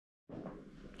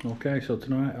Okay, so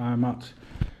tonight I'm at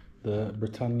the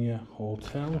Britannia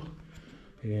Hotel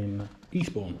in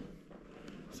Eastbourne,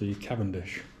 the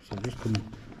Cavendish. So I've just come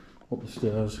up the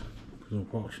stairs because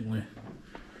unfortunately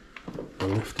the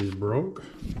lift is broke,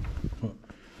 but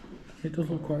it does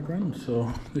look quite grand.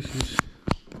 So this is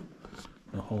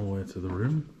the hallway to the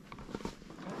room.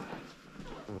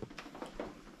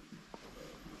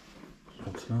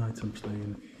 So tonight I'm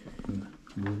staying in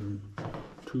room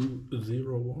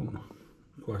 201.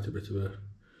 Quite a bit of a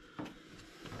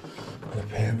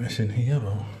paint missing here,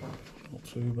 but not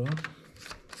too bad.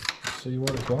 Let's see what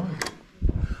it's like.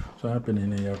 So I've been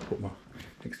in here, I've put my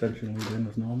extension lead in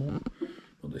as normal,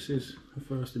 but this is the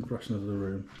first impression of the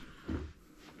room.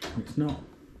 It's not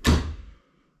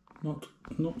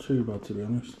too bad, to be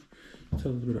honest.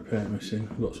 Still there's a bit of paint missing.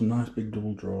 I've got some nice big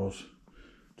double drawers,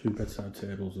 2 bedside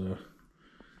tables there,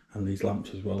 and these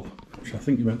lamps as well, which I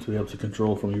think you're meant to be able to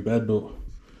control from your bed, but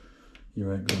you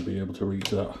ain't going to be able to reach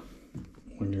that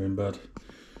when you're in bed.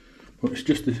 But it's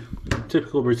just the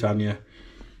typical Britannia.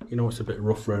 You know, it's a bit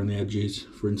rough around the edges.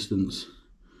 For instance,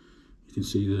 you can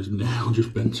see there's a nail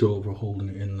just bent over holding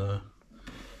it in there.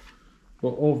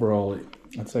 But overall,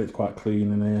 I'd say it's quite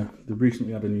clean in here. They've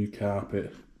recently had a new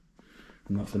carpet,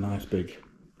 and that's a nice big,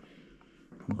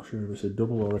 I'm not sure if it's a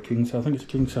double or a king size. I think it's a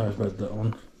king size bed that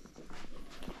on.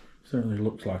 Certainly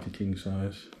looks like a king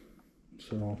size.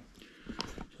 So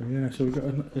yeah, so we've got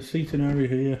a seating area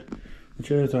here. The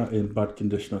chairs aren't in bad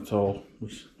condition at all,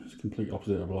 which is the complete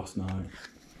opposite of last night.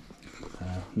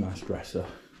 Nice dresser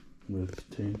with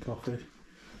tea and coffee.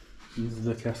 Is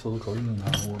the kettle clean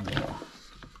now?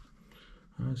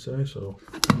 I'd say so.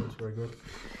 That's very good.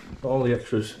 All the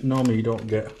extras, normally you don't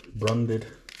get branded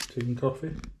tea and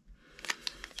coffee.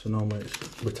 So normally it's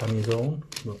Britannia's own,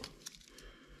 but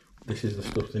this is the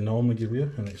stuff they normally give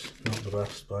you, and it's not the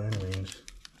best by any means.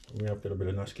 We have got a bit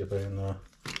of Nescafe in there,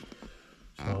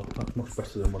 so that's much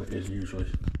better than what it is usually.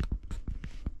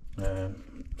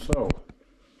 So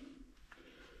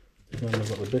then we've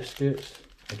got the biscuits.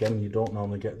 Again, you don't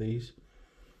normally get these,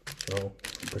 so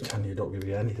Britannia don't give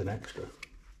you anything extra.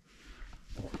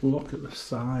 But look at the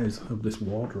size of this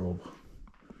wardrobe.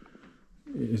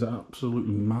 It is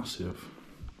absolutely massive.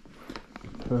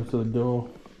 Compared to the door,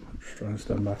 I'm just trying to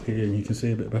stand back here and you can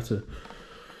see a bit better,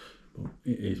 but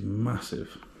it is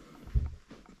massive.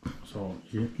 So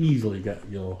you easily get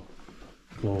your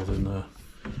clothes in there.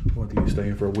 Whether you're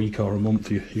staying for a week or a month,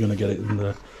 you're going to get it in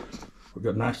there. We've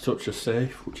got a nice touch of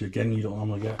safe, which again you don't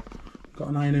normally get. Got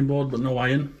an ironing board, but no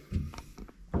iron.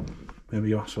 Maybe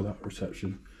you ask for that at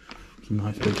reception. Some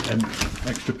nice big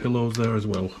extra pillows there as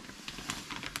well,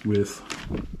 with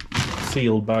a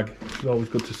sealed bag, which is always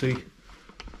good to see.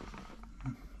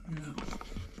 Yeah.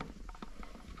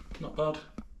 Not bad.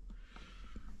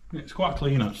 It's quite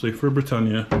clean actually for a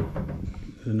Britannia.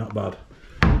 It's not bad.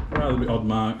 There are a bit odd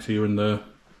marks here and there,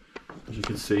 as you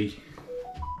can see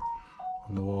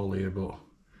on the wall here, but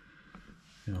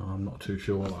you know, I'm not too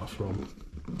sure what that's from.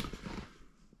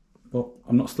 But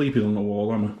I'm not sleeping on the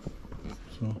wall, am I?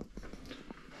 So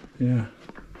yeah,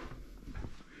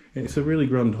 it's a really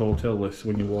grand hotel this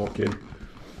when you walk in.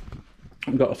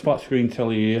 I've got a flat screen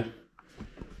telly here,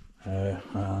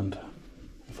 and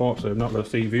unfortunately I've not got a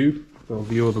sea view. A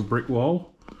view of a brick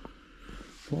wall,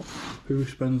 but who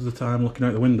spends the time looking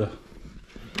out the window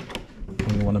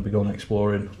when you want to be going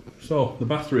exploring? So the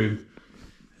bathroom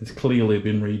has clearly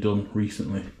been redone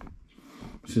recently.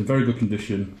 It's in very good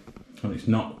condition, and it's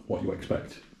not what you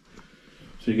expect.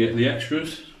 So you get the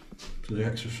extras, so the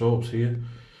extra soaps here,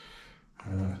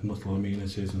 little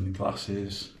amenities and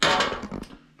glasses.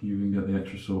 You can get the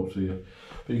extra soaps here,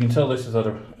 but you can tell this has had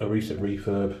a recent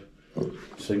refurb.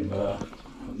 Sink there.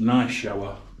 Nice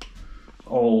shower,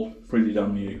 all pretty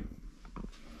damn new.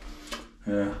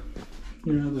 Yeah,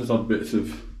 there's odd bits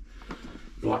of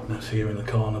blackness here in the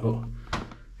corner, but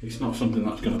it's not something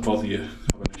that's going to bother you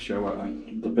having a shower.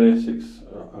 And the basics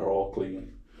are all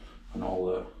clean and all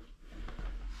there.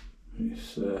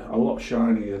 It's a lot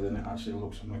shinier than it actually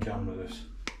looks on the camera. This.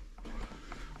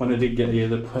 When I did get here,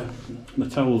 the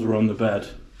towels were on the bed,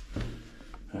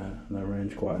 and they're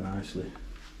arranged quite nicely.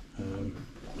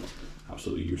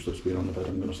 Absolutely useless being on the bed.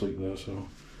 I'm going to sleep there, so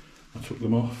I took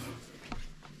them off.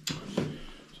 So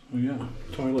yeah,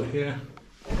 toilet here.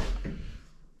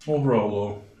 Overall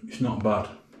though, it's not bad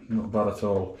at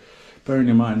all. Bearing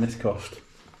in mind this cost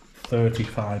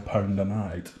 £35 a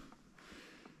night.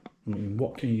 I mean,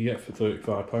 what can you get for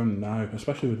 £35 now,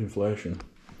 especially with inflation?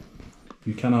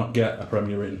 You cannot get a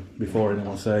Premier Inn before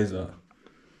anyone says that.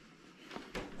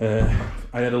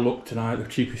 I had a look tonight, the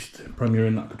cheapest Premier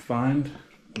Inn that I could find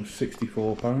was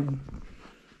 £64.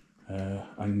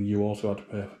 and you also had to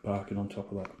pay for parking on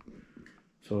top of that.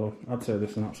 So I'd say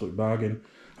this is an absolute bargain.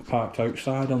 I parked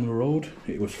outside on the road,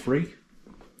 it was free.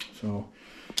 So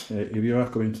if you are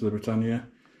coming to the Britannia,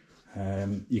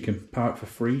 you can park for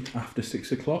free after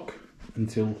 6 o'clock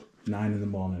until 9 in the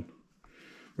morning.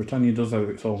 Britannia does have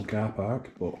its own car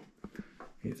park, but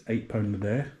it's £8 a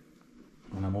day,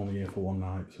 and I'm only here for one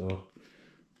night, so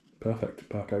perfect to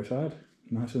park outside,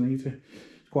 nice and easy.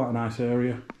 It's quite a nice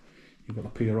area. You've got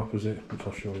the pier opposite, which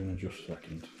I'll show you in just a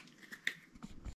second.